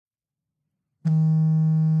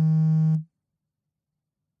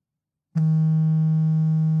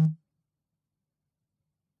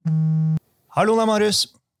Hallo, det Marius.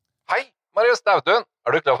 Hei, Marius Dautun.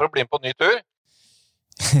 Du klar for å bli med på en ny tur?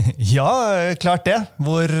 Ja, klart det.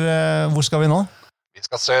 Hvor skal vi nå? Vi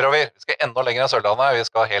skal sørover. Vi skal enda lenger enn Sørlandet. Vi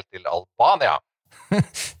skal helt til Albania.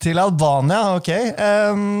 Til Albania, ok.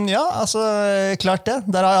 Ja, altså, klart det.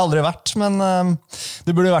 Der har jeg aldri vært, men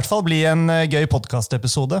det burde i hvert fall bli en gøy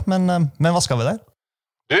podcast-episode. Men hva skal vi der?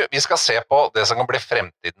 Vi skal se på det som kan bli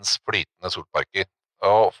fremtidens flytende solparker.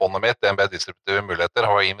 Og fondet mitt, DNB Disruptive Muligheter,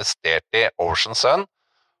 har investert i Ocean Sun,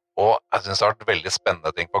 og jeg synes det har vært veldig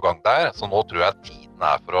spennende ting på gang der, så nå tror jeg tiden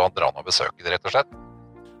for å dra ned og besøke det, rett og slett.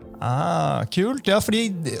 Kult. Ja, fordi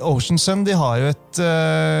Ocean Sun, de har jo et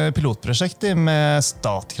pilotprosjekt med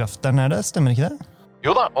Statkraft der nede, stemmer ikke det?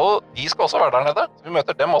 Jo da, og de skal også være der nede, så vi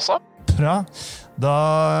møter dem også. Bra.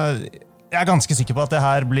 Jeg ganske sikker på at det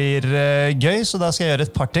her blir gøy, så da skal jeg gjøre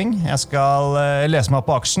et par ting. Jeg skal lese meg opp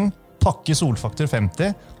på aksjen, pakke solfaktor 50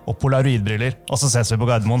 og polaroidbriller, og så ses vi på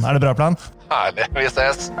Gardermoen. Det bra plan? Herlig, vi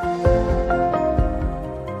ses!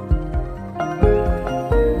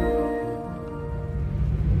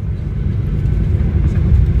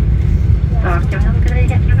 Da skal vi ønske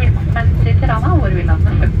deg hjertelig velkommen til Tirana, hvor vi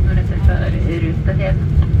lander 15 minutter før rutetid.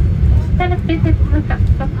 Denne spesittende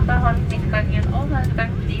flattstopp har midtgangen og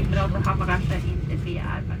nødgang fri fra å ha bagasje inntil vi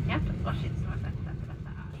parkert, og skyndsomhet.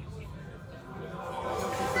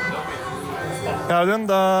 Ja,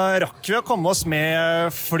 da rakk vi å komme oss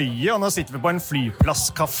med flyet, og nå sitter vi på en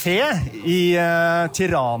flyplasskafé i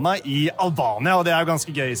Tirana i Albania, og det jo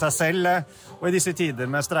ganske gøy i seg selv. Og i disse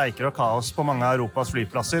tider med streiker og kaos på mange av Europas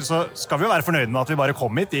flyplasser, så skal vi jo være fornøyde med at vi bare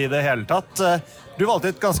kom hit i det hele tatt. Du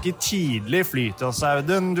valgte et ganske tidlig fly til oss,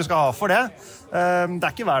 Audun. Du skal ha for det.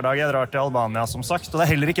 Det ikke hver dag jeg drar til Albania, som sagt, og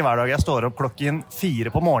det heller ikke hver dag jeg står opp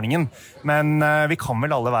 4:00 på morgenen. Men vi kan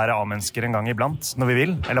vel alle være A-mennesker en gang iblant, når vi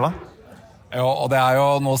vil, eller hva? Ja, og det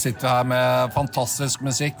jo, nå sitter vi her med fantastisk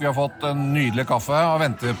musikk. Vi har fått en nydelig kaffe og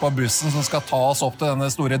venter på bussen som skal ta oss opp til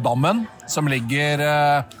denne store dammen, som ligger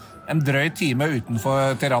en drøy time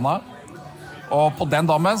utenfor Tirana. Og på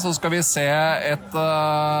den dammen så skal vi se et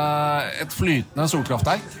flytende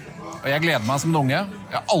solkraftverk. Og jeg gleder meg som en unge.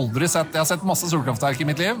 Jeg har sett masse solkraftverk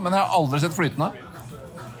i mitt liv, men jeg har aldri sett flytende.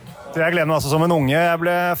 Jeg gleder meg også som en unge. Jeg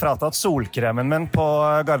ble fratatt solkremen min på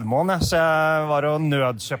Gardermoen, så jeg var og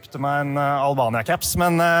nødkjøpte meg en Albania-caps,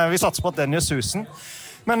 men vi satser på at den gjør susen.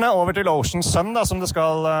 Men over til Ocean Sun, da, som det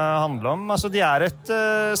skal handle om. Altså, de et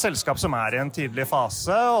selskap som i en tidlig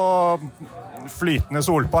fase, og flytende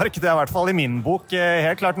solpark, det i hvert fall i min bok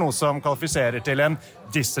helt klart noe som kvalifiserer til en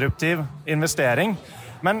disruptiv investering.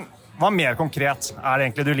 Men hva mer konkret det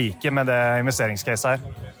egentlig du liker med det investeringscase her?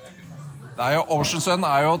 Ocean Sun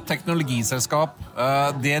jo et teknologiselskap.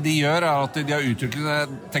 Det de gjør at de har utviklet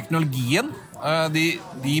teknologien.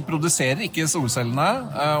 De produserer ikke solcellene,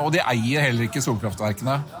 og de eier heller ikke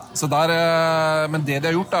solkraftverkene. Men det de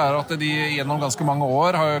har gjort at de gjennom ganske mange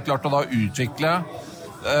år har klart å utvikle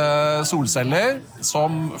solceller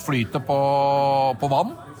som flyter på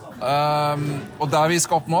vann. Og der vi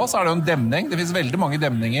skal opp nå, så det jo en demning. Det finnes veldig mange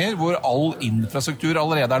demninger hvor all infrastruktur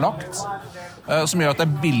allerede lagt, som gjør at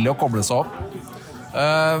det billig å koble seg opp.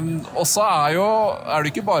 Og så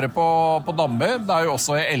det ikke bare på dammer, det jo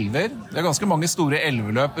også i elver. Det ganske mange store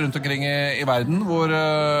elveløp rundt omkring i verden hvor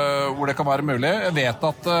det kan være mulig. Jeg vet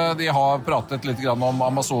at de har pratet litt om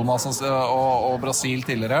Amazonas og Brasil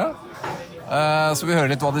tidligere, så vi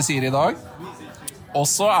hører litt hva de sier i dag. Og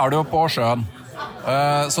så det jo på sjøen.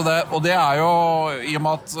 Og det jo, i og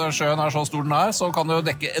med at sjøen så stor den så kan det jo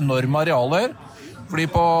dekke enorme arealer. Fordi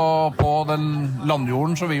på den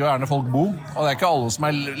landjorden så vil jo gjerne folk bo, og det ikke alle som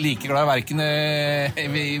like glad hverken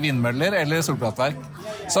i vindmøller eller solkraftverk.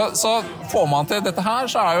 Så får man til dette her,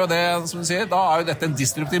 så jo det, som du sier, da jo dette en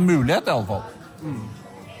disruptiv mulighet i alle fall.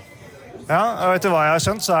 Ja, og vet du hva jeg har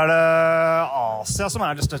skjønt, så det Asia som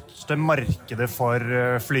det største markedet for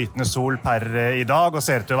flytende sol per i dag, og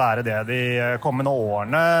ser ut til å være det de kommende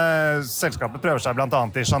årene. Selskapet prøver seg blant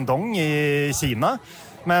annet i Shandong i Kina,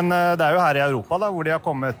 men det jo her i Europa da, hvor de har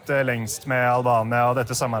kommet lengst med Albania og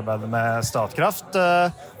dette samarbeidet med Statkraft.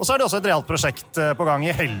 Og så det også et realt prosjekt på gang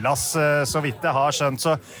i Hellas, så vidt jeg har skjønt.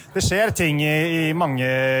 Så det skjer ting i mange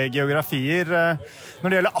geografier. Når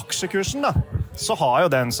det gjelder aksjekursen da, så har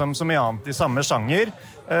jo den som mye annet i samme sjanger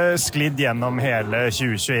sklidd gjennom hele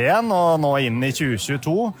 2021 og nå inn i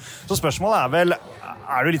 2022. Så spørsmålet vel,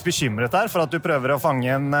 du litt bekymret her for at du prøver å fange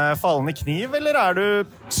en fallende kniv, eller du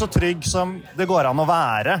så trygg som det går an å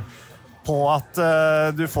være på at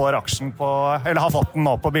du får aksjen på, eller har fått den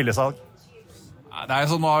nå på billigsalg? Det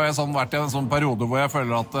sånn, nå har jeg vært i en sånn periode hvor jeg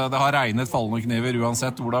føler at det har regnet fallende kniver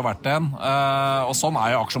uansett hvor det har vært den. Og sånn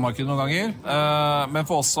jo aksjemarkedet noen ganger. Men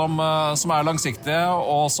for oss som langsiktige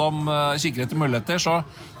og som kikker etter muligheter, så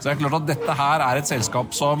det klart at dette her et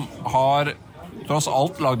selskap som har tross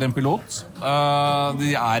alt laget en pilot.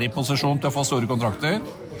 De i posisjon til å få store kontrakter.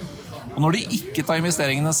 Og når de ikke tar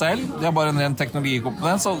investeringene selv, de har bare en ren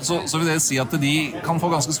teknologikomponent, så vil det si at de kan få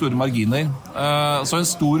ganske store marginer. Så en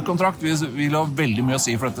stor kontrakt vil ha veldig mye å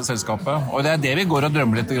si for dette selskapet. Og det det vi går og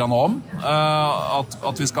drømmer litt om,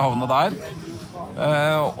 at vi skal havne der.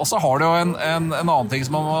 Og så har det jo en annen ting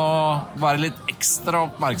som man må være litt ekstra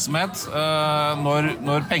oppmerksomhet.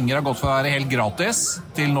 Når penger har gått fra å være helt gratis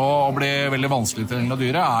til nå å bli veldig vanskelig til å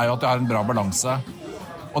dyre, jo at de har en bra balanse.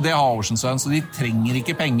 Og det har Ocean Sun, så de trenger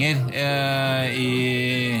ikke penger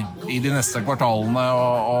i de neste kvartalene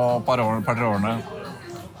og par årene.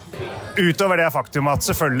 Utover det faktum at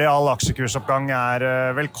selvfølgelig all aksjekursoppgang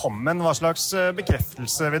velkommen, hva slags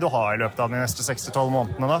bekreftelse vil du ha i løpet av de neste 6-12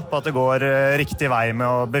 månedene da, på at det går riktig vei med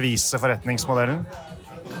å bevise forretningsmodellen?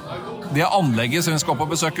 Det anlegget som vi skal på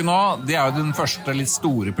besøke nå, det jo den første litt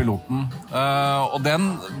store piloten. Og den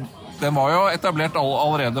var jo etablert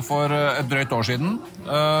allerede for et drøyt år siden,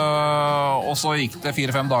 og så gikk det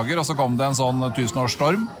 4-5 dager, og så kom det en sånn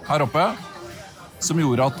 1000-årsstorm her oppe, som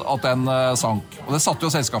gjorde at den sank. Og det satte jo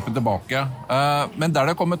selskapet tilbake. Men der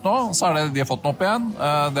det kommet nå, så det de har fått den opp igjen.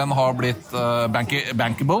 Den har blitt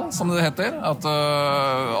bankable, som det heter. At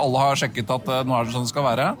alle har sjekket at nå det sånn det skal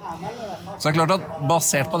være. Så det klart at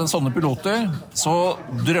basert på sånne piloter, så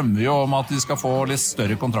drømmer vi jo om at de skal få litt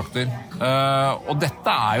større kontrakter. Og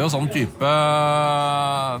dette jo sånn type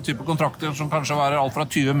kontrakter som kanskje var alt fra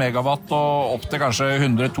 20 megawatt og opp til kanskje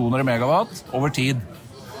 100-200 megawatt over tid.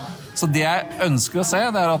 Så det jeg ønsker å se,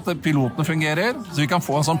 det at pilotene fungerer, så vi kan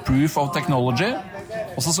få en sånn proof of technology.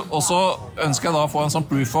 Og så ønsker jeg da å få en sånn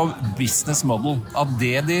proof of business model. At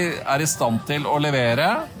det de i stand til å levere,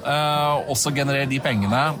 også genererer de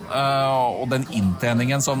pengene og den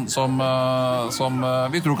inntjeningen som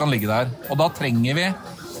vi tror kan ligge der. Og da trenger vi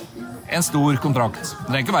en stor kontrakt. Det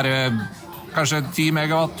trenger ikke være kanskje 10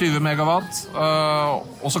 megawatt, 20 megawatt,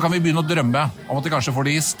 og så kan vi begynne å drømme om at de kanskje får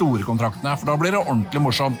de store kontraktene, for da blir det ordentlig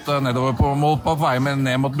morsomt nedover på vei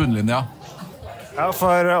ned mot bunnlinja. Ja,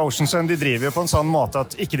 for Ocean Sun de driver jo på en sånn måte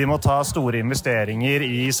at ikke de må ta store investeringer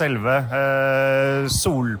i selve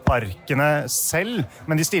solparkene selv,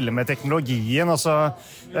 men de stiller med teknologien, og så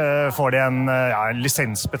får de en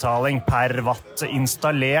lisensbetaling per watt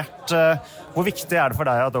installert. Hvor viktig det for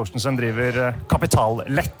deg at Ocean Sun driver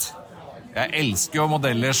kapitallett? Jeg elsker jo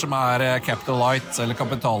modeller som capital light eller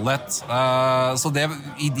kapitallett. Så det,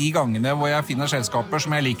 i de gangene hvor jeg finner selskaper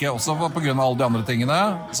som jeg liker, også på grunn av alle de andre tingene,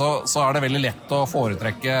 så det veldig lett å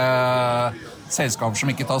foretrekke selskaper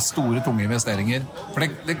som ikke tar store, tunge investeringer. For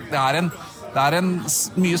det en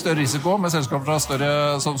mye større risiko med selskaper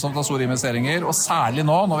som tar store investeringer, og særlig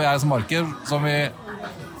nå, når vi i som marked, som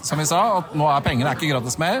vi sa, at nå pengene ikke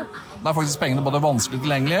gratis mer. Det faktisk pengene både vanskelig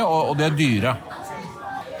tilgjengelige, og de dyre.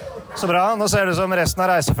 Så bra, nå ser det som resten av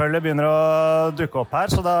reisefølget begynner å dukke opp her,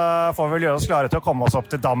 så da får vi vel gjøre oss klare til å komme oss opp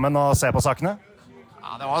til dammen og se på sakene.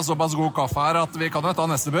 Ja, det var såpass god kaffe her at vi kan jo ta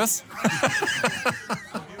neste buss.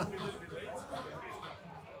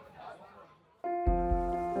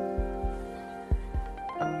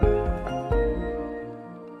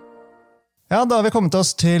 Ja, da har vi kommet oss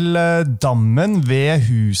til dammen ved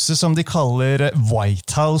huset som de kaller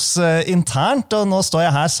White House internt, og nå står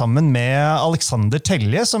jeg her sammen med Alexander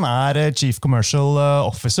Telje, som Chief Commercial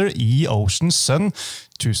Officer i Ocean Sun.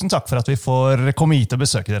 Tusen takk for at vi får komme hit og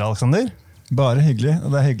besøke dere, Alexander. Bare hyggelig,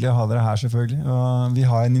 og det hyggelig å ha dere her selvfølgelig. Og vi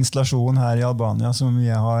har en installasjon her i Albania som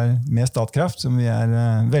vi har med Statkraft, som vi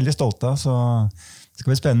veldig stolte av, så det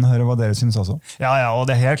skal bli spennende å høre hva dere synes også. Ja, og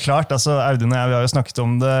det helt klart. Altså, Audun og jeg vi har jo snakket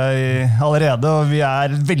om det allerede, og vi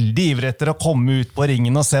veldig ivrige etter å komme ut på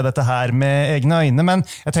ringen og se dette her med egne øyne. Men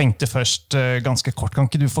jeg tenkte først ganske kort, kan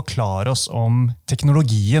ikke du forklare oss om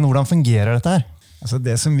teknologien? Hvordan fungerer dette her? Altså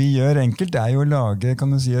det som vi gjør enkelt jo å lage,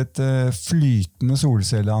 kan du si, et flytende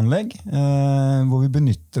solcelleanlegg, hvor vi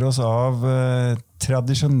benytter oss av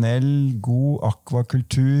tradisjonell, god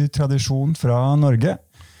akvakulturtradisjon fra Norge.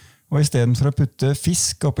 Og i stedet for å putte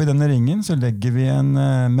fisk oppi denne ringen, så legger vi en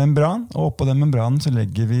membran, og oppå den membranen så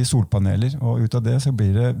legger vi solpaneler, og ut av det så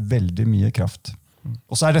blir det veldig mye kraft.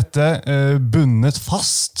 Og så dette bundet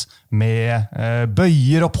fast med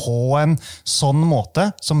bøyer og på en sånn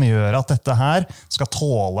måte som gjør at dette her skal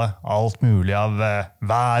tåle alt mulig av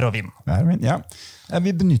vær og vind. Ja.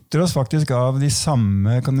 Vi benytter oss faktisk av de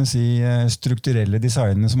samme, kan du si, strukturelle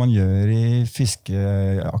designene som man gjør i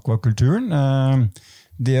fiskeakvakulturen.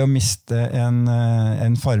 det å miste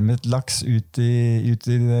en farmet laks ut i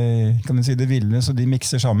det, kan man si, det ville, så de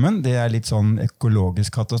mikser sammen, det litt sånn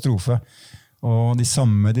økologisk katastrofe. Og de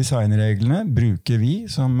samme designreglene bruker vi,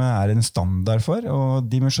 som en standard for, å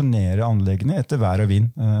dimensjonere anleggene etter vær og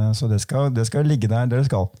vind. Så det skal ligge der det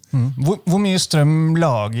skal. Hvor mye strøm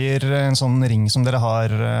lager en sånn ring som dere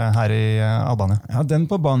har her i Albania? Ja, den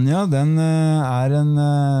på Banja, den en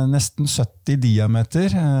nesten 70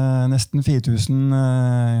 diameter, nesten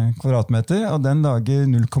 4000 kvadratmeter, og den lager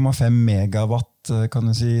 0,5 megawatt, kan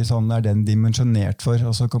du si, sånn den dimensjonert for.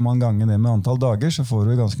 Og så kan man gange det med antall dager, så får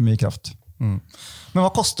du ganske mye kraft. Men hva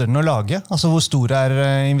koster den å lage? Altså, hvor stor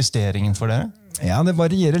investeringen for dere? Ja, det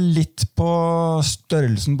varierer litt på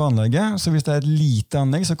størrelsen på anlegget. Så hvis det et lite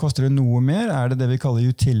anlegg, så koster det noe mer. Det det vi kaller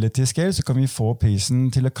utility scale, så kan vi få prisen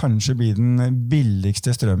til å kanskje bli den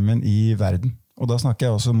billigste strømmen i verden. Og da snakker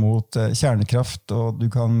jeg også mot kjernekraft, og du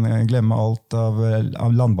kan glemme alt av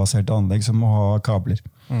landbaserte anlegg som må ha kabler.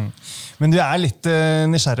 Men du litt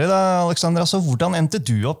nysgjerrig da, Alexander. Altså, hvordan endte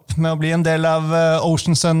du opp med å bli en del av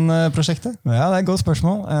Ocean Sun-prosjektet? Ja, det et godt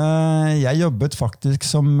spørsmål. Jeg jobbet faktisk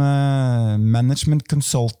som management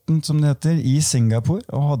consultant, som det heter, i Singapore,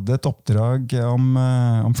 og hadde et oppdrag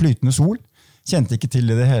om flytende sol. Kjente ikke til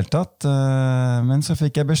det hele tatt, men så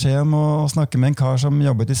fikk jeg beskjed om å snakke med en kar som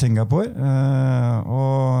jobbet i Singapore,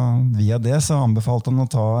 og via det så anbefalte han å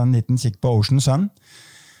ta en liten kikk på Ocean Sun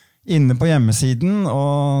inne på hjemmesiden,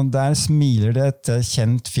 og der smiler det et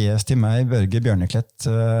kjent fjes til meg, Børge Bjørneklett,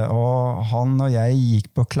 og han og jeg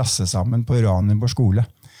gikk på klasse sammen på Ranenborg skole.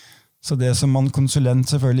 Så det som man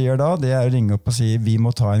konsulent selvfølgelig gjør da, det å ringe opp og si vi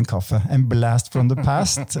må ta en kaffe. En blast from the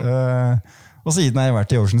past. Og siden har jeg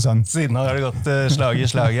vært i Ocean Sun. Siden har det gått slag i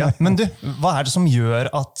slag, ja. Men du, hva det som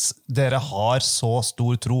gjør at dere har så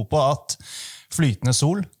stor tro på at flytende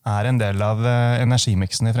sol en del av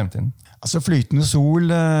energimiksen i fremtiden? Altså flytende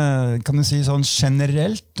sol, kan du si sånn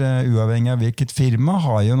generelt, uavhengig av hvilket firma,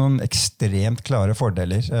 har jo noen ekstremt klare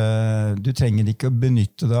fordeler. Du trenger ikke å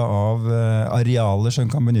benytte deg av arealer som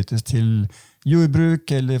kan benyttes til jordbruk,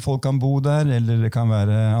 eller folk kan bo der, eller det kan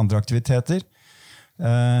være andre aktiviteter.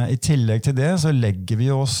 I tillegg til det så legger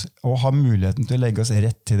vi oss, og har muligheten til å legge oss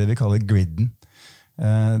rett til det vi kaller griden.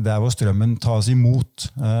 Der hvor strømmen tas imot.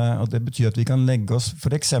 Og det betyr at vi kan legge oss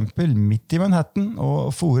for eksempel midt i Manhattan og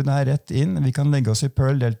fôre den her rett inn. Vi kan legge oss i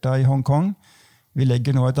Pearl Delta i Hong Kong. Vi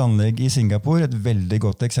legger nå et anlegg i Singapore, et veldig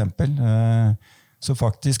godt eksempel. Så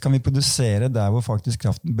faktisk kan vi produsere der hvor faktisk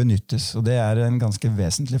kraften benyttes. Og det en ganske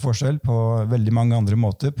vesentlig forskjell på veldig mange andre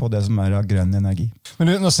måter på det som av grønn energi. Men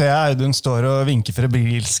du, nå ser jeg Audun står og vinker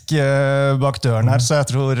febrilsk bak døren her, så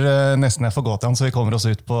jeg tror nesten jeg får gå til han, så vi kommer oss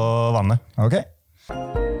ut på vannet. Ok.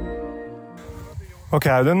 Ok,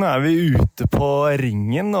 Audun, nå vi ute på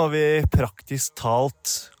ringen, og vi praktisk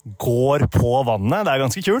talt går på vannet. Det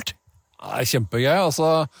ganske kult. Det kjempegøy.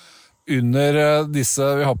 Altså, under disse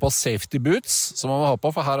vi har på safety boots, som man må ha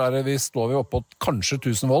på, for her står vi oppe på kanskje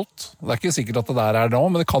 1000 volt. Det ikke sikkert at det der nå,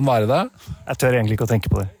 men det kan være det. Jeg tør egentlig ikke å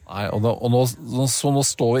tenke på det. Nei, og nå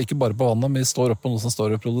står vi ikke bare på vannet, men vi står oppe på noe som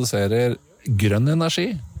står og produserer grønn energi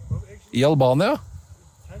i Albania.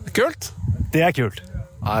 Kult. Det kult.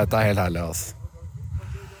 Nei, dette helt herlig, altså.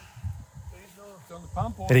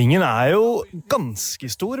 Ringen jo ganske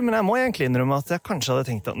stor, men jeg må egentlig innrømme at jeg kanskje hadde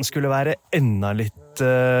tenkt at den skulle være enda litt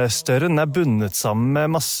større. Den bundet sammen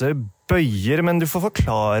med masse bøyer, men du får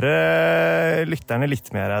forklare lytterne litt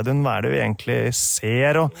mer, Audun. Hva det vi egentlig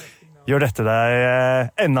ser, og gjør dette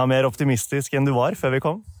deg enda mer optimistisk enn du var før vi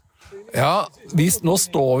kom? Ja, nå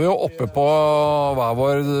står vi jo oppe på hver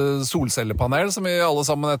vår solcellepanel, som vi alle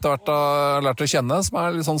sammen etter hvert har lært å kjenne, som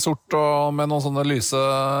litt sånn sort og med noen sånne lyse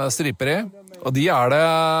striper i. Og de det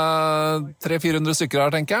 300-400 stykker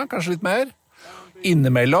her, tenker jeg, kanskje litt mer.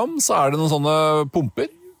 Innimellom så det noen sånne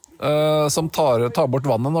pumper som tar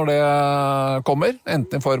bort vannet når det kommer,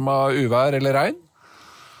 enten i form av uvær eller regn.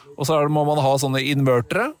 Og så må man ha sånne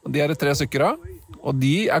invertere, de det 3 stykker av, og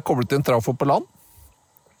de koblet til en trafo på land.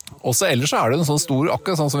 Også ellers så det en sånn stor,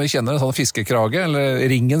 akkurat sånn som vi kjenner, en sånn fiskekrage, eller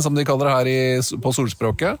ringen som de kaller det her på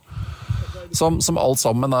solspråket, som alt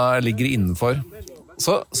sammen ligger innenfor.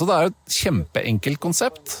 Så det jo et kjempeenkelt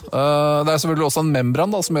konsept. Det selvfølgelig også en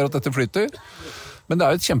membran da, som gjør at dette flyter, men det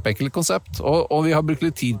jo et kjempeenkelt konsept, og vi har brukt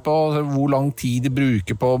litt tid på hvor lang tid de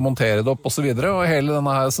bruker på å montere det opp og så videre, og hele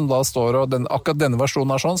denne her som da står, og akkurat denne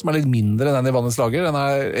versjonen sånn, som litt mindre enn den i vannets lager, den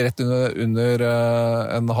rett under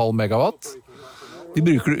 0,5 megawatt. De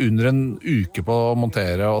bruker det under en uke på å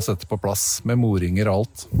montere og sette på plass med moringer og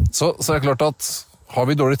alt. Så det klart at har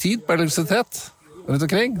vi dårlig tid på elektrisitet rundt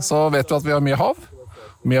omkring, så vet vi at vi har mye hav,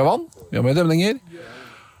 mye vann, vi har mye demninger,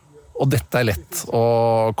 og dette lett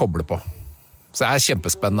å koble på. Så det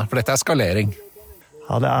kjempespennende, for dette skalering.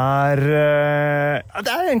 Ja, det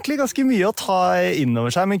er egentlig ganske mye å ta inn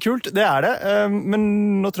over seg, men kult, det er det. Men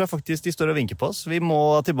nå tror jeg faktisk de står og vinker på oss. Vi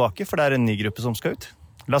må tilbake, for det er en ny gruppe som skal ut.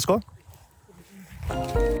 La oss gå.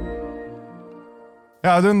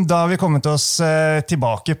 Ja, Audun, da har vi kommet oss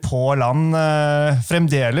tilbake på land.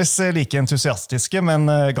 Fremdeles like entusiastiske, men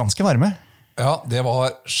ganske varme. Ja, det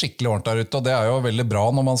var skikkelig varmt der ute, og det er jo veldig bra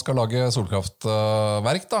når man skal lage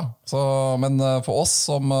solkraftverk da. Men for oss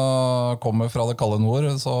som kommer fra det kalde nord,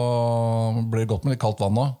 så blir det godt med litt kaldt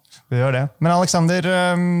vann nå. Det gjør det. Men Alexander,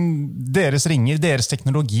 deres ringer, deres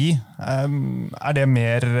teknologi, er det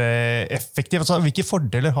mer effektivt? Altså, hvilke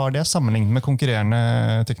fordeler har det sammenlignet med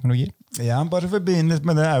konkurrerende teknologier? Ja, bare for å begynne litt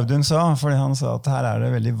med det Audun sa, fordi han sa at her er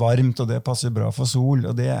det veldig varmt, og det passer bra for sol,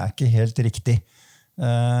 og det er ikke helt riktig.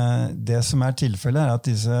 Det som er tilfellet er at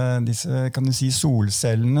disse kan du si,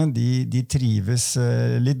 solcellene de trives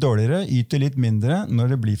litt dårligere, yter litt mindre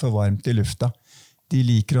når det blir for varmt i lufta. De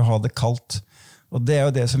liker å ha det kaldt. Og det er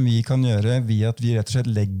jo det som vi kan gjøre via at vi rett og slett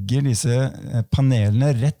legger disse panelene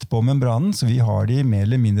rett på membranen, så vi har de mer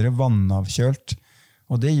eller mindre vannavkjølt.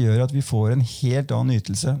 Og det gjør at vi får en helt annen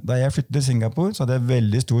ytelse. Da jeg flyttet til Singapore, så hadde jeg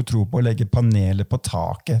veldig stor tro på å legge paneler på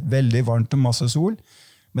taket. Veldig varmt og masse sol,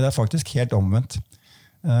 men det er faktisk helt omvendt.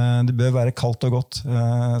 Det bør være kaldt og godt,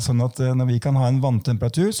 sånn at når vi kan ha en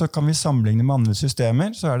vanntemperatur, så kan vi sammenligne med andre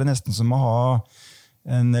systemer, så er det nesten som å ha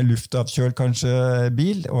en luftavkjølt kanskje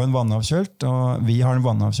bil, og en vannavkjølt, og vi har en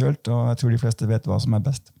vannavkjølt, og jeg tror de fleste vet hva som er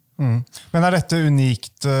best. Men er dette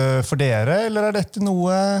unikt for dere, eller er dette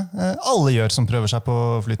noe alle gjør som prøver seg på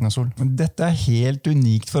flytende sol? Dette er helt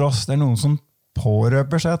unikt for oss. Det er noen som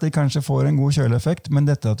pårøper seg at de kanskje får en god kjøleeffekt, men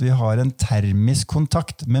dette at vi har en termisk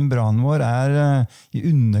kontakt. Membranen vår er i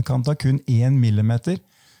underkant av kun 1 millimeter,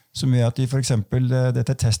 som gjør at i for eksempel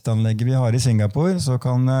dette testanlegget vi har i Singapore, så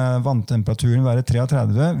kan vanntemperaturen være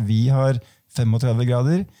 33, vi har 35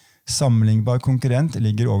 grader, sammenlignbar konkurrent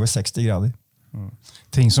ligger over 60 grader.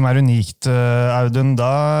 Ting som er unikt, Audun,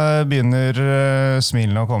 da begynner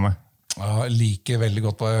smilene å komme. Jeg liker veldig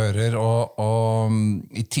godt hva jeg hører, og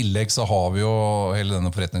i tillegg så har vi jo hele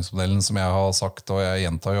denne forretningsmodellen som jeg har sagt, og jeg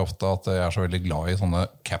gjentar jo ofte at jeg er så veldig glad i sånne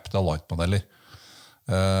capital light-modeller.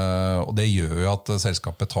 Og det gjør jo at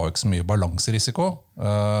selskapet tar ikke så mye balanserisiko,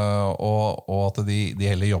 og at de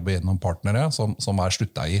heller jobber gjennom partnere som er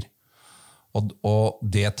slutteier. Og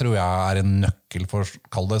det tror jeg er en nøkkel for,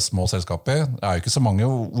 kall det små selskaper. Det er jo ikke så mange,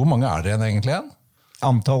 hvor mange er det egentlig igjen?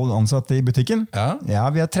 Antall ansatte i butikken? Ja,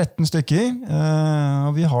 vi er 13 stykker,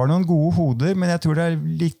 og vi har noen gode hoder, men jeg tror det er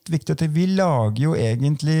litt viktig at vi lager jo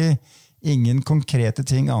egentlig ingen konkrete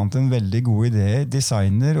ting annet enn veldig gode ideer,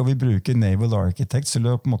 designer, og vi bruker Naval Architects til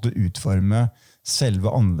å på en måte utforme selve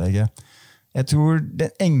anlegget. Jeg tror den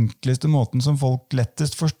enkleste måten som folk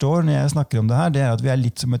lettest forstår når jeg snakker om det her, det er at vi er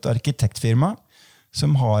litt som et arkitektfirma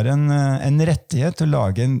som har en rettighet til å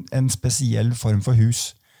lage en spesiell form for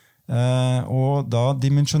hus. Og da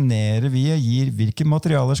dimensjonerer vi og gir hvilke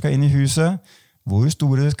materialer skal inn i huset, hvor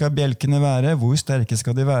store skal bjelkene være, hvor sterke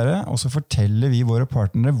skal de være, og så forteller vi våre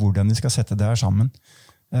partnere hvordan de skal sette det her sammen.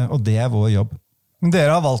 Og det er vår jobb.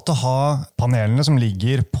 Dere har valgt å ha panelene som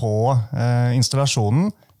ligger på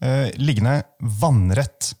installasjonen liggende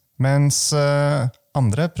vannrett, mens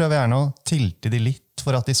andre prøver gjerne å tilte de litt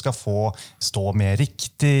for at de skal stå mer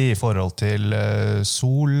riktig i forhold til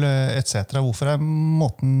sol, etc. Hvorfor er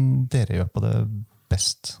måten dere gjør på det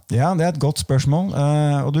best? Ja, det er et godt spørsmål.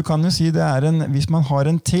 Og du kan jo si hvis man har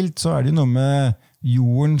en tilt, så er det noe med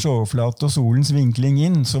jordens overflate og solens vinkling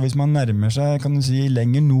inn. Så hvis man nærmer seg, kan du si,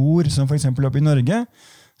 lenger nord, som for eksempel oppe i Norge,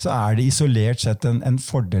 så er det isolert sett en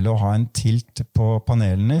fordel å ha en tilt på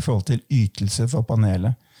panelene i forhold til ytelse for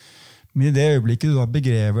panelet. Men i det øyeblikket du da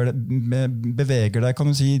beveger deg, kan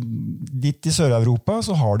du si, litt i Sør-Europa,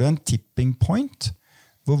 så har du en tipping point,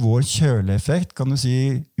 hvor vår kjøleeffekt, kan du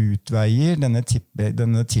si, utveier denne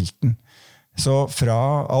tilten. Så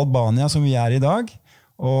fra Albania, som vi er i dag,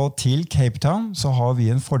 og til Cape Town, så har vi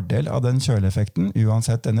en fordel av den kjøleeffekten,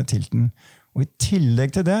 uansett denne tilten. Og i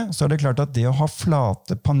tillegg til det, så er det klart at det å ha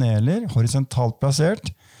flate paneler, horisontalt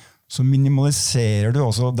plassert, så minimaliserer du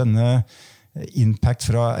også denne impact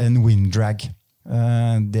fra en winddrag.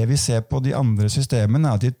 Det vi ser på de andre systemene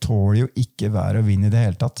er at de tåler jo ikke vær og vind i det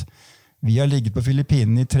hele tatt. Vi har ligget på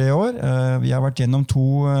Filippinene i 3 år. Vi har vært gjennom 2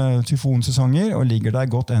 tyfonsesonger og ligger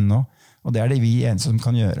der godt ennå. Og det er det vi eneste som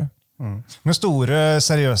kan gjøre. Når store,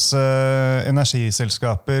 seriøse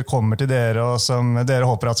energiselskaper kommer til dere, og som dere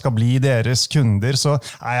håper at skal bli deres kunder, så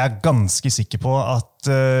jeg ganske sikker på at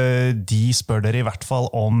de spør dere i hvert fall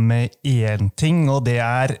om én ting, og det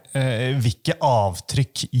hvilke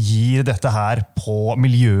avtrykk gir dette her på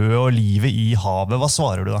miljøet og livet i havet? Hva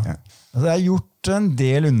svarer du da? Ja. Altså, det gjort en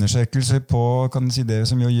del undersøkelser på kan du si, det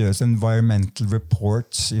som jo gjøres environmental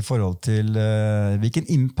reports i forhold til hvilken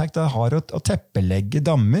impact det har å teppelegge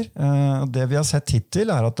dammer. Og det vi har sett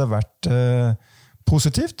hittil at det har vært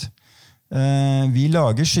positivt. Vi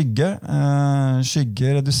lager skygge.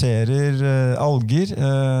 Skygge reduserer alger.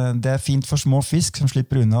 Det fint for små fisk som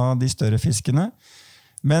slipper unna de større fiskene.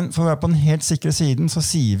 Men for å være på den helt sikre siden så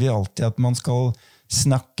sier vi alltid at man skal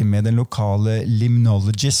snakke med den lokale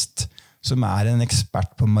limnologist, som en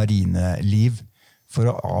ekspert på marineliv, for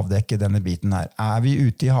å avdekke denne biten her. Vi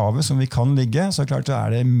ute i havet som vi kan ligge, så klart så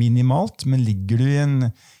det minimalt, men ligger du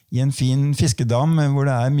i en fin fiskedam hvor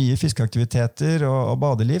det mye fiskeaktiviteter og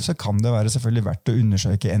badeliv, så kan det være selvfølgelig verdt å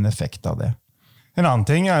undersøke en effekt av det. En annen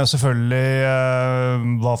ting jo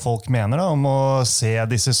selvfølgelig hva folk mener da, om å se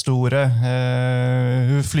disse store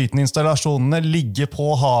flytende installasjonene ligge på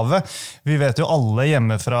havet. Vi vet jo alle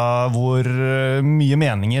hjemmefra hvor mye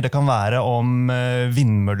meninger det kan være om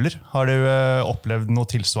vindmøller. Har du opplevd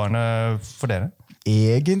noe tilsvarende for dere?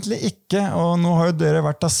 Egentlig ikke, og nå har jo dere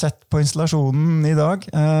vært og sett på installasjonen i dag,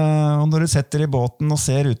 og når du setter i båten og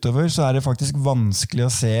ser utover, så det faktisk vanskelig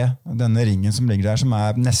å se denne ringen som ligger der, som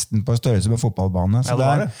nesten på størrelse på fotballbane. Så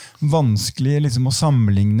det vanskelig liksom, å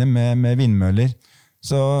sammenligne med vindmøller.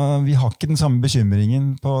 Så vi har ikke den samme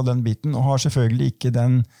bekymringen på den biten, og har selvfølgelig ikke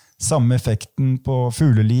den samme effekten på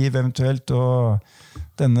fugleliv eventuelt, og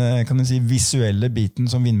denne kan du si, visuelle biten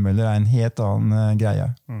som vindmøller en helt annen greie.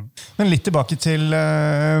 Men litt tilbake til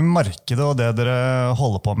markedet og det dere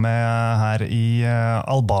holder på med her i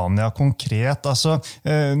Albania konkret. Altså,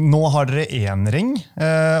 nå har dere en ring,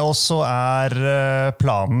 og så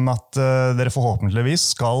planen at dere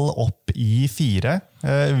forhåpentligvis skal opp i 4.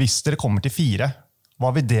 Hvis dere kommer til 4, hva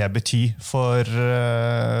vil det bety for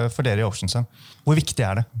dere i Ocean Sun? Hvor viktig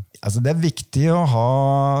det? Altså, det viktig å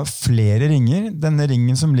ha flere ringer. Denne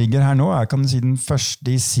ringen som ligger her nå kan du si, den første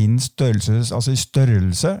i sin størrelse, altså i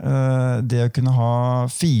størrelse. Det å kunne ha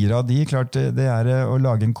 4 av de, klart det å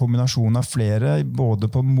lage en kombinasjon av flere, både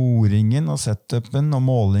på moringen og setupen og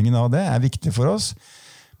målingen av det, viktig for oss.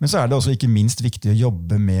 Men så det også ikke minst viktig å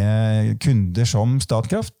jobbe med kunder som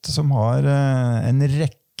Statkraft, som har en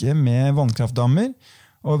rekke med vannkraftdammer,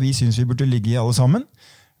 og vi synes vi burde ligge i alle sammen.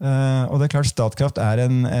 Og det klart Statkraft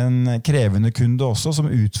en krevende kunde også, som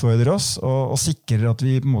utfordrer oss og sikrer at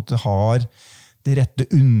vi på en måte har det rette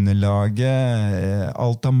underlaget,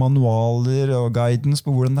 alt av manualer og guidance på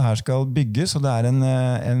hvordan det her skal bygges, og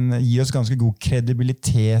det gir oss ganske god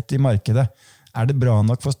kredibilitet i markedet. Det bra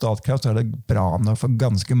nok for Statkraft, så det bra nok for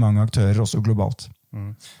ganske mange aktører, også globalt.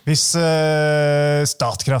 Hvis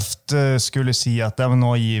Statkraft skulle si at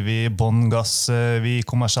nå gir vi bånn gass, vi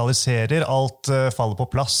kommersialiserer, alt faller på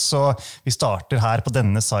plass, og vi starter her på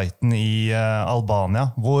denne siten i Albania.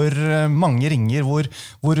 Hvor mange ringer,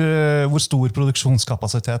 hvor stor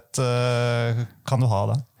produksjonskapasitet kan du ha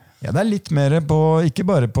da? Ja, det litt mer på, ikke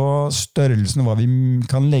bare på størrelsen og hva vi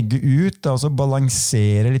kan legge ut, altså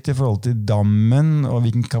balansere litt i forhold til dammen og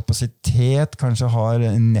hvilken kapasitet kanskje har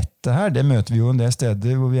nettet her. Det møter vi jo en del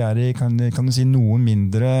steder hvor vi i kan du si, noen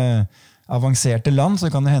mindre avanserte land,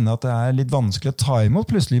 så kan det hende at det litt vanskelig å ta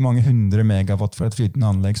imot plutselig mange 100 megawatt for et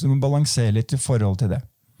flytende anlegg, så du må balansere litt i forhold til det.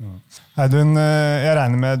 Audun, jeg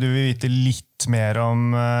regner med at du vil vite litt mer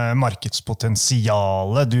om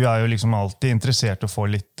markedspotensialet. Du jo liksom alltid interessert i å få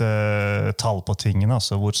litt tall på tingene,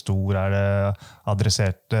 altså hvor stor det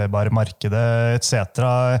adresserbare markedet, etc.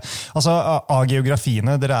 Altså, av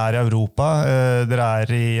geografiene, dere i Europa, dere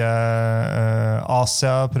i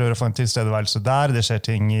Asia, prøver å få en tilstedeværelse der, det skjer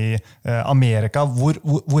ting i Amerika. Hvor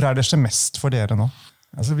det skjer mest for dere nå?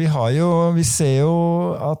 Altså, vi ser jo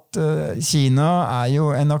at Kina jo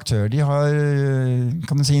en aktør. De har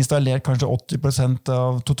kan du si, installert kanskje 80%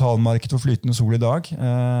 av totalmarkedet for flytende sol i dag.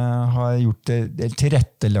 Har gjort det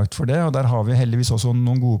tilrettelagt for det, og der har vi heldigvis også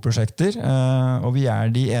noen gode prosjekter. Og vi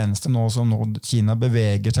de eneste nå som Kina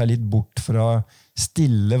beveger seg litt bort fra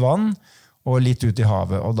stille vann og litt ut i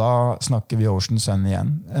havet. Og da snakker vi Ocean Sun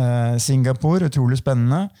igjen. Singapore, utrolig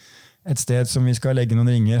spennende. Et sted som vi skal legge noen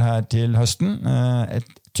ringer her til høsten. Et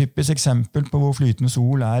typisk eksempel på hvor flytende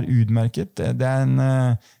sol utmerket. Det en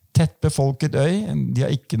tett befolket øy. De har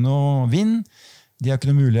ikke noe vind. De har ikke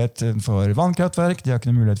noe mulighet for vannkraftverk. De har ikke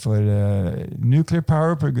noe mulighet for nuclear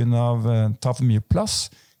power på grunn av ta for mye plass.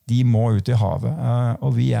 de må ut I havet.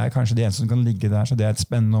 Og vi kanskje de eneste som kan ligge der, så det et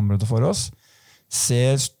spennende område for oss.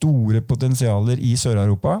 Ser store potensialer I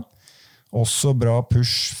Sør-Europa. Også bra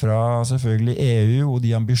push fra selvfølgelig EU og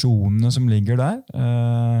de ambisjonene som ligger der.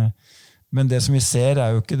 Men det som vi ser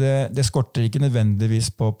jo ikke det skorter ikke nødvendigvis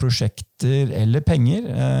på prosjekter eller penger.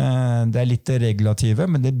 Det litt det regulative,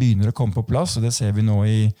 men det begynner å komme på plass, og det ser vi nå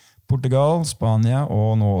I Portugal, Spania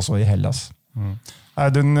og nå også I Hellas.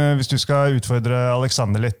 Audun, hvis du skal utfordre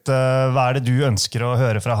Alexander litt, hva det du ønsker å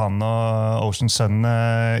høre fra han og Ocean Sun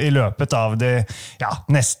I løpet av de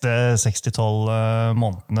neste 6-12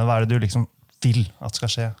 månedene? Hva det du liksom vil at skal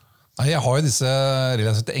skje? Jeg har jo disse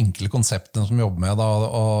relativt enkle konseptene som vi jobber med da,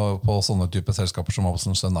 og på sånne typer selskaper som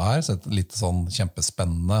Ocean Sun så et litt sånn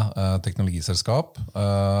kjempespennende teknologiselskap.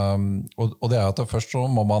 Og det at først så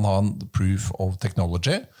må man ha en proof of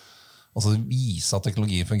technology, altså vise at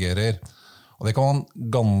teknologien fungerer. Og det kan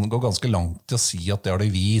man gå ganske langt til å si at det har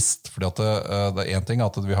de vist, fordi at det en ting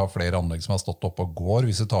at vi har flere anlegg som har stått opp og går,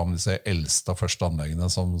 hvis vi tar med disse eldste og første anleggene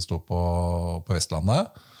som stod på Vestlandet.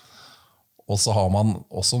 Og så har man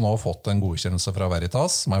også nå fått en godkjennelse fra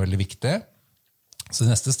Veritas, som veldig viktig. Så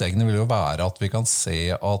de neste stegene vil jo være at vi kan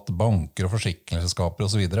se at banker og forsikringsselskaper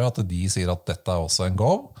og så videre, at de sier at dette også en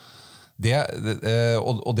go.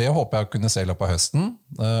 Og det håper jeg å kunne se I løpet av høsten,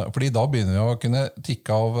 fordi da begynner vi å kunne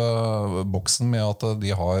tikke av boksen med at de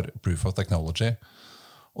har proof of technology.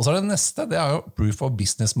 Og så det neste, det jo proof of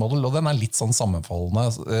business model, og den litt sånn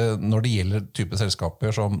sammenfallende når det gjelder type selskaper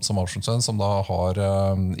som Ocean Sun, som da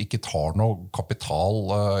ikke tar noe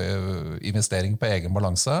kapitalinvestering på egen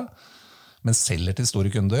balanse, men selger til store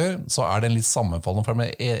kunder, så det en litt sammenfallende, for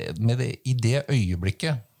I det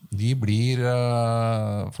øyeblikket de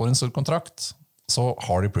får en stor kontrakt, så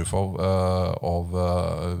har de proof of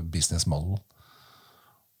business model.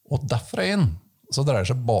 Og derfra inn, så dreier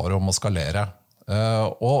det seg bare om å skalere.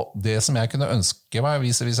 Og det som jeg kunne ønske meg,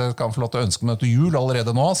 hvis jeg kan få lov til å ønske meg til jul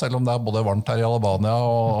allerede nå, selv om det både varmt her I Albania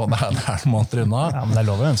og det noen måneder unna, men det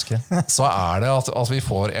lov å ønske. Så det at vi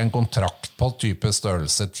får en kontrakt på type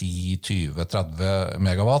størrelse 10, 20, 30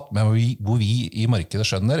 megawatt, men hvor vi I markedet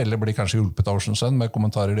skjønner, eller blir kanskje hjulpet av Ocean Sun med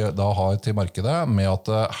kommentarer de da har til markedet, med at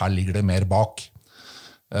her ligger det mer bak.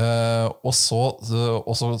 Og så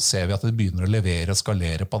ser vi at det begynner å levere og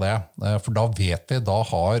skalere på det, for da vet vi, da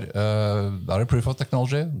det proof of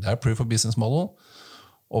technology, det proof of business model,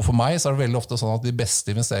 og for meg så det veldig ofte sånn at de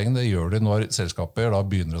beste investeringene det gjør de når selskaper da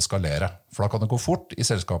begynner å skalere, for da kan det gå fort I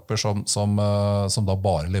selskaper som da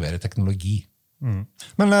bare leverer teknologi.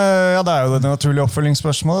 Men det jo det naturlige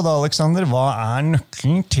oppfølgingsspørsmålet da, Alexander, hva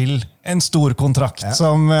nøkkelen til en stor kontrakt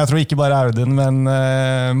som jeg tror ikke bare Audun, men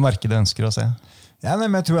markedet ønsker å se?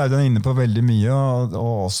 Men jeg tror Audun inne på veldig mye,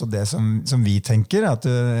 og også det som vi tenker, at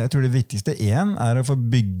jeg tror det viktigste å få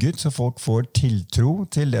bygget så folk får tiltro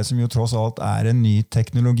til det som jo tross alt en ny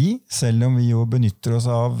teknologi, selv om vi jo benytter oss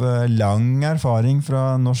av lang erfaring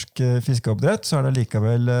fra norsk fiskeoppdrett, så det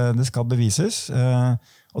likevel, det skal bevises,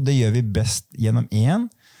 og det gjør vi best gjennom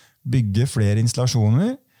bygge flere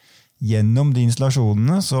installasjoner. Gjennom de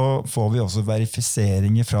installasjonene så får vi også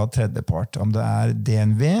verifiseringer fra tredjepart, om det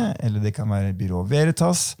DNV, eller det kan være Byrå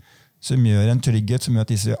Veritas, som gjør en trygghet, som gjør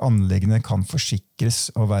at disse anleggene kan forsikres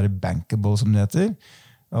og være bankable, som det heter.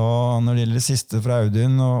 Og når det gjelder det siste fra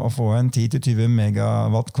Audun, å få en 10-20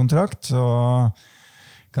 megawatt kontrakt, så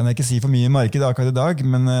kan jeg ikke si for mye I markedet akkurat I dag,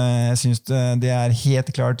 men jeg synes det helt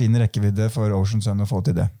klart inn I rekkevidde for Ocean Sun å få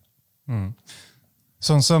til det.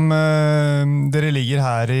 Sånn som dere ligger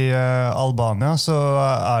her I Albania, så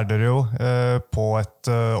dere jo på et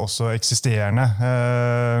også eksisterende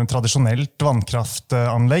tradisjonelt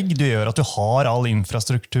vannkraftanlegg. Det gjør at du har all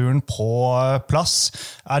infrastrukturen på plass.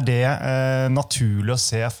 Det naturlig å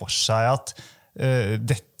se for seg at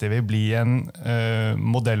dette vil bli en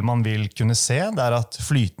modell man vil kunne se, det at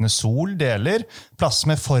flytende sol deler plass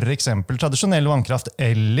med for eksempel tradisjonell vannkraft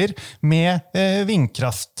eller med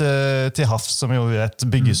vindkraft til havs, som jo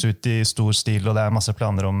bygges ut I stor stil, og det masse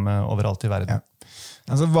planer om overalt I verden.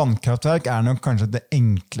 Altså, vannkraftverk nok kanskje det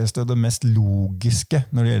enkleste og det mest logiske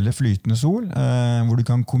når det gjelder flytende sol, hvor du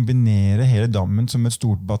kan kombinere hele dammen som et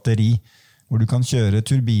stort batteri, hvor du kan kjøre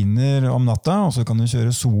turbiner om natta, og så kan du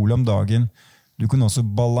kjøre sol om dagen. Du kan også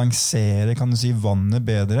balansere vannet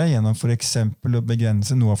bedre gjennom for eksempel å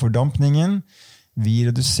begrense noe av fordampningen. Vi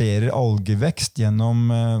reduserer algevekst gjennom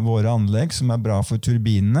våre anlegg, som bra for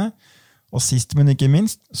turbinene. Og sist, men ikke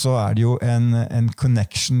minst, så det jo en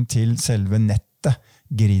connection til selve nettet.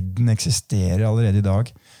 Griden eksisterer allerede I dag.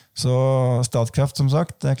 Så Statkraft, som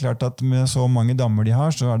sagt, det klart at med så mange dammer de har,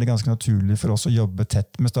 så det ganske naturlig for oss å jobbe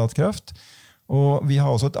tett med Statkraft. Og vi har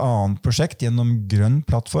også et annet prosjekt gjennom Grønn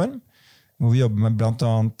plattform, hvor vi jobber med blant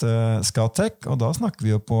annet Scatec, og da snakker vi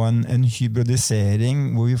jo på en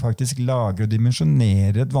hybridisering hvor vi faktisk lager og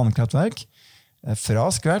dimensjonerer et vannkraftverk fra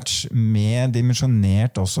scratch, med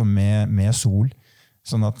dimensjonert også med sol.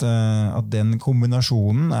 Sånn at den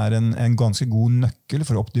kombinasjonen en ganske god nøkkel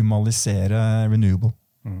for å optimalisere renewable.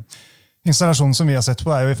 Installasjonen som vi har sett på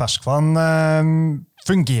jo i ferskvann.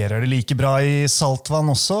 Fungerer det like bra i saltvann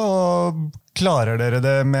også? Og klarer dere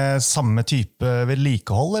det med samme type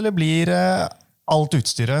vedlikehold, eller blir alt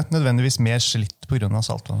utstyret nødvendigvis mer slitt på grunn av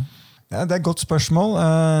saltvann? Ja, det et godt spørsmål.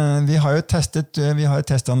 Vi har et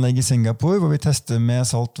testanlegg i Singapore, hvor vi tester med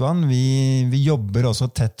saltvann. Vi jobber også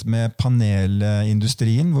tett med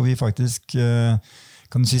panelindustrien, hvor vi faktisk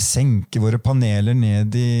kan du si, senker våre paneler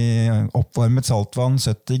ned i oppvarmet saltvann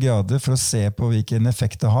 70 grader for å se på hvilken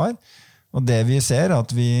effekt det har. Og det vi ser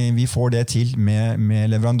at vi får det til med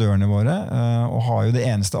leverandørene våre, og har jo det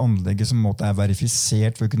eneste anlegget som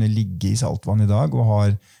verifisert for å kunne ligge i saltvann i dag, og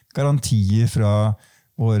har garantier fra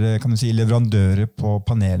våre kan du si, leverandører på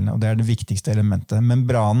panelene, og det det viktigste elementet.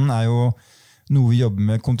 Membranen jo noe vi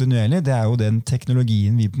jobber med kontinuerlig, det jo den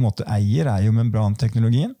teknologien vi på en måte eier, jo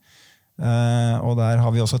membranteknologien. Og der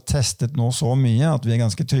har vi også testet nå så mye at vi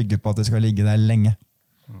ganske trygge på at det skal ligge der lenge.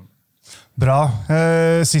 Bra.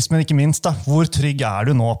 Sist, men ikke minst, da. Hvor trygg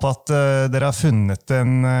du nå på at dere har funnet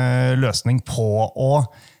en løsning på å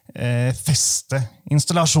feste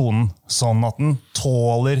installasjonen sånn at den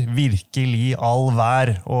tåler virkelig all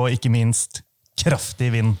vær og ikke minst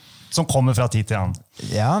kraftig vind som kommer fra tid til annen?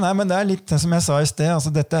 Ja, nei, men det litt som jeg sa i sted,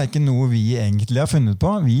 altså dette ikke noe vi egentlig har funnet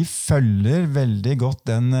på. Vi følger veldig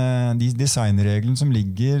godt de designreglene som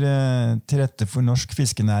ligger til rette for norsk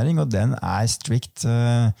fiskenæring, og den strict.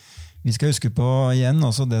 Vi skal huske på igjen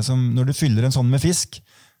også det som, når du fyller en sånn med fisk,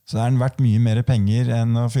 så den verdt mye mer penger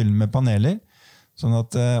enn å fylle med paneler. Sånn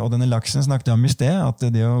at, og denne laksen snakket jeg om i sted, at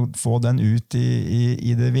det å få den ut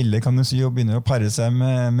i det ville, kan du si, og begynner å pare seg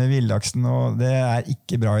med villaksen, og det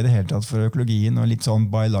ikke bra i det hele tatt for økologien, og litt sånn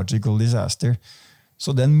biological disaster.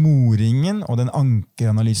 Så den moringen og den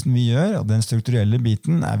ankeranalysen vi gjør, og den strukturelle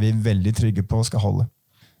biten, vi veldig trygge på skal holde.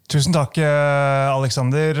 Tusen takk,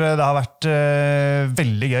 Alexander. Det har vært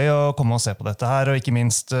veldig gøy å komme og se på dette her, og ikke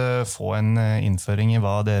minst få en innføring i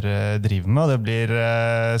hva dere driver med, og det blir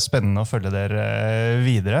spennende å følge dere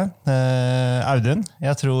videre. Audun,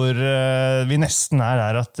 jeg tror vi nesten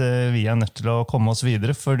der at vi nødt til å komme oss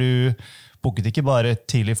videre, for du booket ikke bare et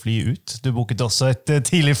tidlig fly ut, du booket også et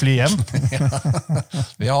tidlig fly hjem.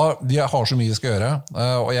 Vi har så mye vi skal gjøre,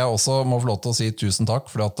 og jeg også må få lov til å si tusen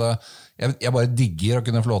takk, for at jeg bare digger å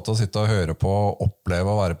kunne få lov til å sitte og høre på, oppleve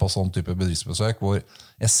å være på sånn type bedriftsbesøk, hvor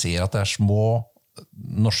jeg ser at det små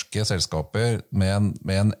norske selskaper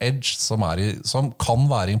med en edge som kan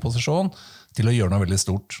være i en posisjon til å gjøre noe veldig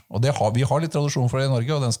stort. Og vi har litt tradisjon for det i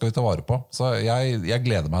Norge, og den skal vi ta vare på. Så jeg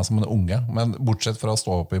gleder meg som en unge, men bortsett fra å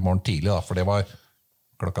stå opp i morgen tidlig, for det var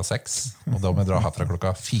 6:00, og da må jeg dra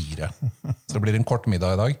herfra 4:00. Så det blir en kort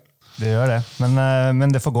middag i dag. Det gjør det,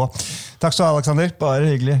 men det får gå. Takk skal du ha, Alexander.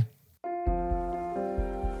 Bare hyggelig.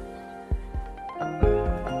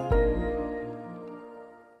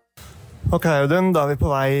 Ok, Audun, da vi på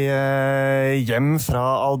vei hjem fra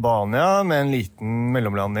Albania med en liten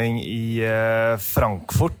mellomlanding i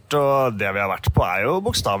Frankfurt, og det vi har vært på jo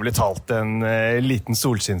bokstavelig talt en liten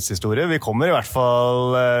solskinnshistorie. Vi kommer i hvert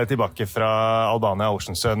fall tilbake fra Albania og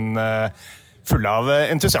Ocean Sun fulle av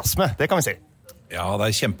entusiasme, det kan vi si. Ja, det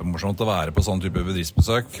kjempemorsomt å være på sånn type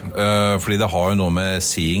bedriftsbesøk, fordi det har jo noe med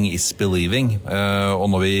seeing is believing,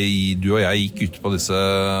 og når du og jeg gikk ut på disse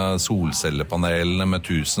solcellepanelene med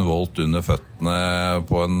 1000 volt under føttene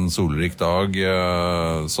på en solrik dag,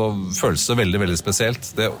 så føles det veldig, veldig spesielt.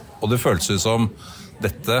 Og det føles jo som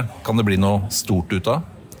dette kan det bli noe stort ut av.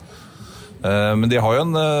 Men det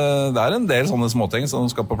en del sånne småting som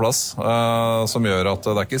skal på plass, som gjør at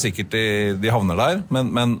det ikke sikkert de havner der,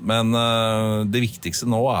 men det viktigste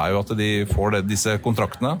nå jo at de får disse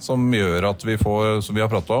kontraktene som gjør at vi får, som vi har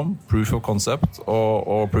pratet om, proof of concept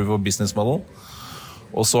og proof of business model.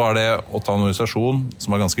 Og så det å ta en organisasjon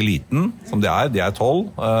som ganske liten, som de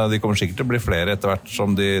 12. De kommer sikkert til å bli flere etter hvert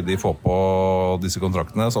som de får på disse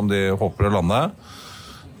kontraktene som de håper å lande.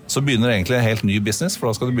 Så begynner egentlig en helt ny business, for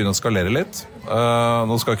da skal de begynne å skalere litt.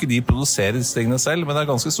 Nå skal ikke de produsere disse tingene selv, men det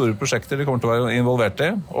ganske store prosjekter de kommer til å være involvert i,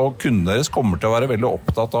 og kundene deres kommer til å være veldig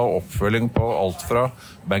opptatt av oppfølging på alt fra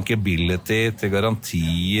bankability til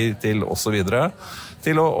garantier til og så videre,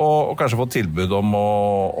 til å kanskje få tilbud om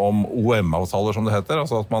OM-avtaler, som det heter,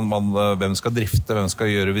 altså at hvem skal drifte, hvem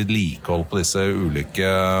skal gjøre vedlikehold på disse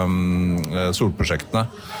ulike solprosjektene.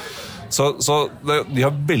 Så de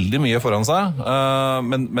har veldig mye foran seg,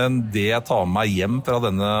 men det jeg tar med meg hjem fra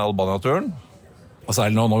denne Albania-turen, og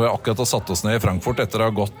særlig nå når vi akkurat har satt oss ned i Frankfurt etter å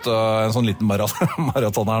ha gått en sånn liten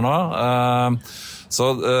maraton her nå, så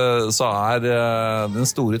den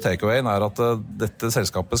store takeawayen at dette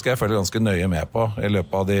selskapet skal jeg følge ganske nøye med på i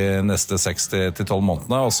løpet av de neste 6-12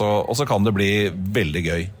 månedene, og så kan det bli veldig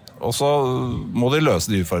gøy. Og så må de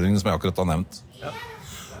løse de utfordringene som jeg akkurat har nevnt.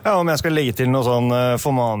 Ja, om jeg skal legge til noen sånne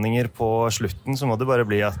formaninger på slutten, så må det bare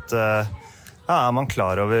bli at er man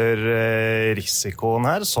klar over risikoen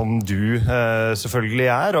her, som du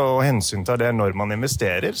selvfølgelig og hensyntar det når man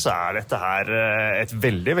investerer, så dette her et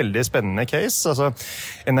veldig, veldig spennende case. Altså,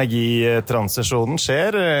 energitransisjonen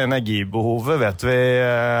skjer, energibehovet vet vi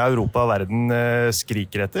Europa og verden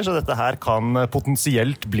skriker etter, så dette her kan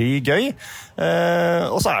potensielt bli gøy.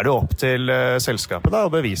 Og så det jo opp til selskapet da,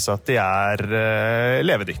 å bevise at de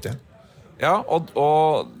levedyktige. Ja,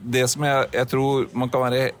 og det som jeg tror man kan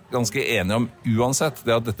være ganske enige om uansett,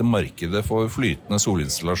 det at dette markedet for flytende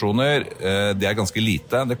solinstallasjoner, det ganske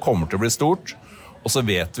lite, det kommer til å bli stort. Og så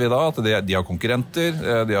vet vi da at de har konkurrenter,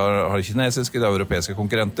 de har kinesiske, de har europeiske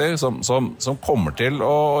konkurrenter, som kommer til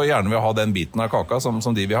å gjerne vil ha den biten av kaka som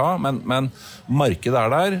de vil ha, men markedet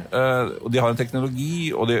der, og de har en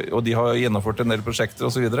teknologi, og de har gjennomført en del prosjekter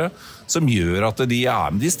og så videre, som gjør at de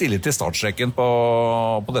stiller til startstrekken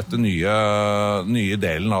på dette nye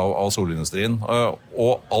delen av solindustrien.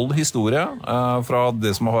 Og all historie fra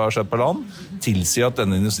det som har skjedd på land, tilsier at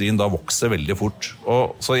denne industrien da vokser veldig fort.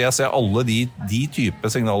 Og så jeg ser alle de type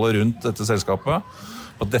signaler rundt dette selskapet,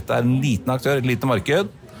 at dette en liten aktør, et lite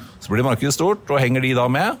marked, så blir markedet stort, og henger de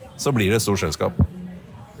da med, så blir det et stort selskap.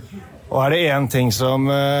 Og det en ting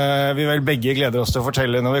som vi vel begge gleder oss til å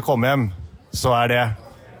fortelle når vi kommer hjem, så det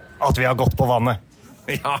at vi har gått på vannet.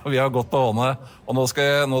 Ja, vi har gått på vannet, og nå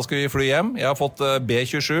skal vi fly hjem. Jeg har fått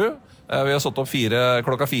B27, vi har stått opp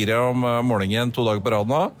klokka 4 om morgenen 2 dager på rad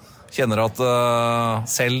nå. Kjenner at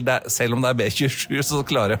selv om det B27, så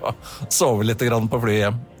klarer jeg å sove litt på flyet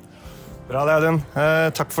hjem. Bra det, Audun.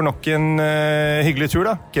 Takk for nok en hyggelig tur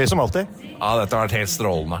da. Gøy som alltid. Ja, dette har vært helt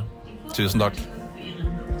strålende. Tusen takk.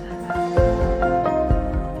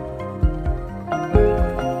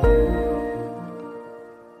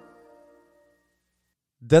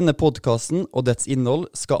 Denne podcasten og dets innhold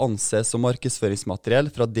skal anses som markedsføringsmateriell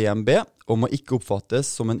fra DNB og må ikke oppfattes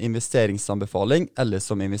som en investeringsanbefaling eller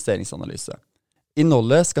som investeringsanalyse.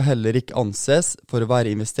 Innholdet skal heller ikke anses for å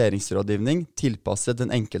være investeringsrådgivning tilpasset den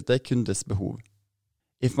enkelte kundes behov.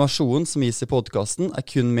 Informasjonen som gis i podcasten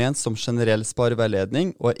kun ment som generell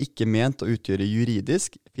spareveiledning og ikke ment å utgjøre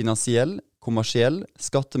juridisk, finansiell, kommersiell,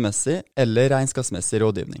 skattemessig eller regnskapsmessig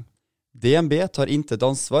rådgivning. DNB tar intet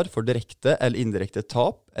ansvar for direkte eller indirekte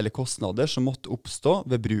tap eller kostnader som måtte oppstå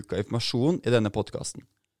ved bruk av informasjon i denne podcasten.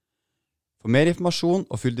 For mer informasjon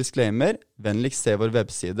og full disclaimer, vennligst se vår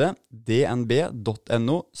webside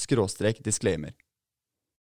dnb.no/disclaimer.